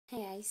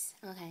Hey guys,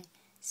 okay,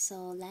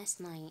 so last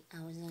night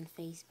I was on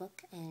Facebook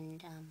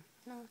and,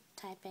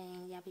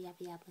 typing yabba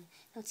yabba yabba,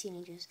 no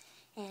teenagers,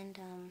 and,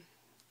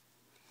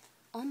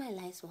 all my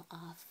lights were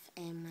off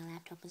and my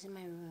laptop was in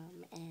my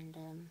room, and,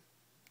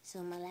 so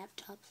my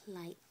laptop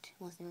light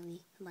was the only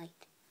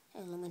light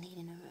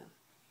illuminating the room,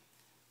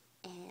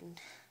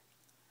 and,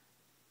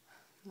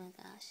 oh my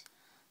gosh,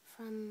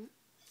 from,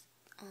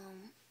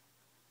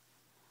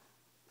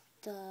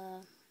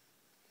 the,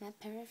 my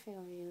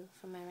peripheral view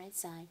from my right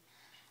side,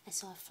 I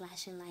saw a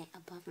flashing light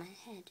above my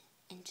head,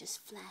 and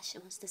just flash,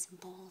 it was this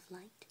ball of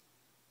light.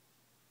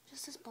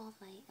 Just this ball of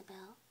light,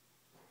 about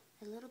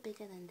a little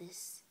bigger than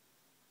this,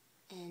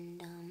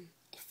 and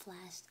it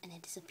flashed and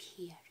it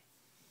disappeared.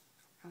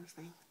 I was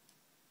like,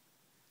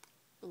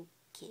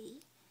 okay.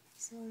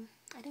 So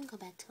I didn't go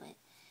back to it,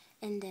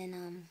 and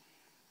then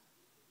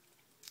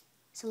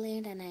so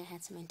later that night I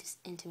had some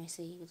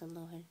intimacy with the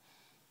Lord,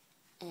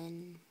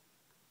 and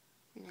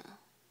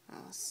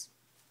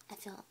I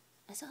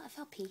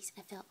felt peace.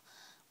 I felt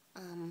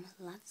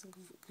lots of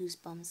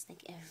goosebumps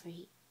like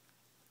every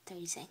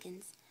 30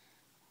 seconds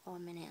or a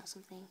minute or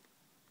something,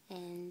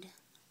 and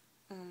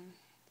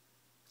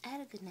I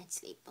had a good night's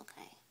sleep,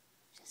 okay?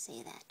 Just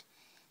say that.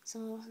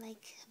 So,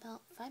 like,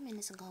 about 5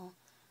 minutes ago,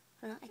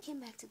 I came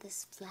back to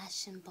this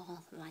flashing ball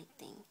of light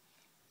thing,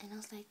 and I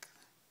was like,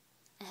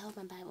 I held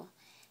my Bible,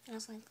 and I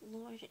was like,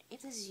 Lord,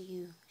 if this is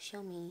you,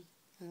 show me,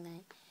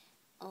 okay?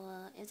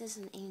 Or if this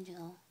is an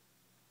angel,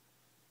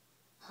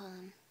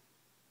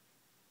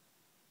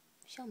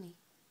 show me.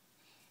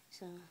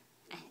 So,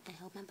 I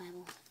held my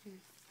Bible, and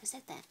I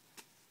said that,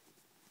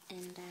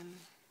 and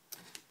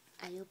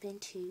I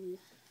opened to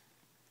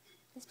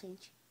this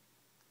page,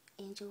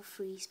 Angel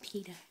Frees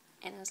Peter,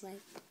 and I was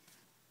like,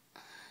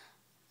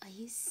 are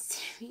you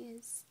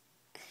serious?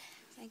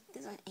 Like,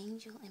 there's an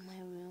angel in my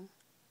room.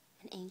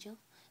 An angel?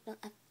 No,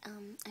 I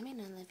made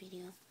another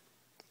video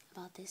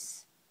about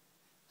this.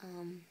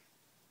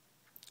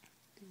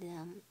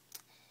 The,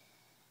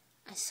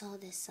 I saw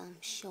this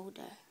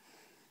shoulder,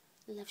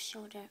 left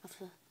shoulder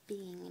of a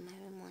being in my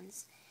room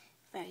once,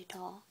 very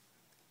tall,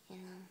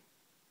 and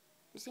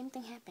the same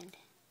thing happened,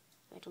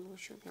 where the Lord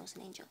showed me I was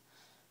an angel.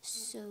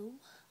 So,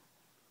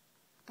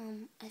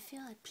 I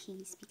feel at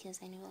peace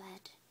because I know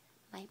that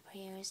my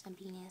prayers are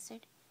being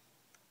answered,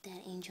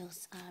 that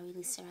angels are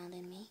really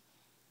surrounding me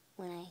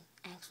when I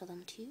ask for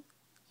them to,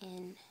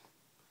 and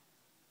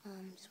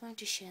just wanted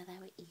to share that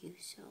with you.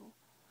 So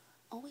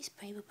always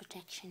pray with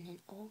protection, and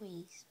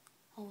always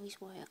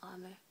wear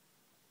armor.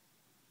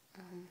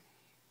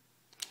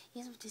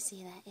 Yes, what to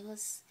say that it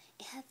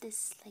had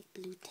this like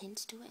blue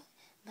tint to it,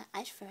 but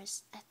at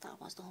first I thought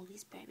it was the Holy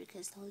Spirit,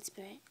 because the Holy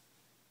Spirit,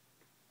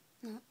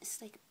 no, it's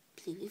like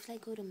blue. If I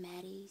go to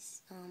Maddie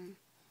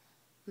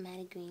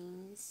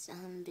Green's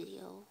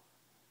video,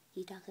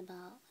 he talked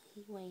about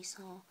where he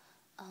saw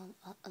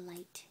a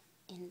light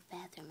in the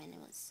bathroom, and it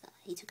was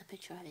he took a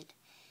picture of it.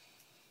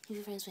 If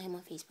you're friends with him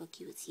on Facebook,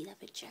 you would see that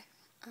picture.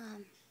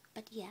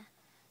 But yeah,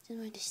 just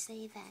wanted to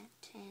say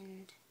that,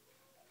 and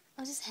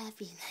I was just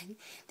happy that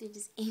there's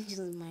just angels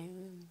in my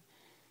room.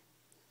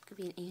 Could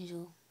be an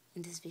angel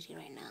in this video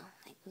right now,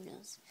 like who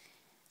knows.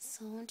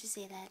 So I want to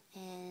say that,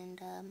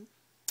 and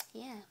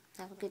yeah,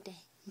 have a good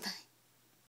day. Bye.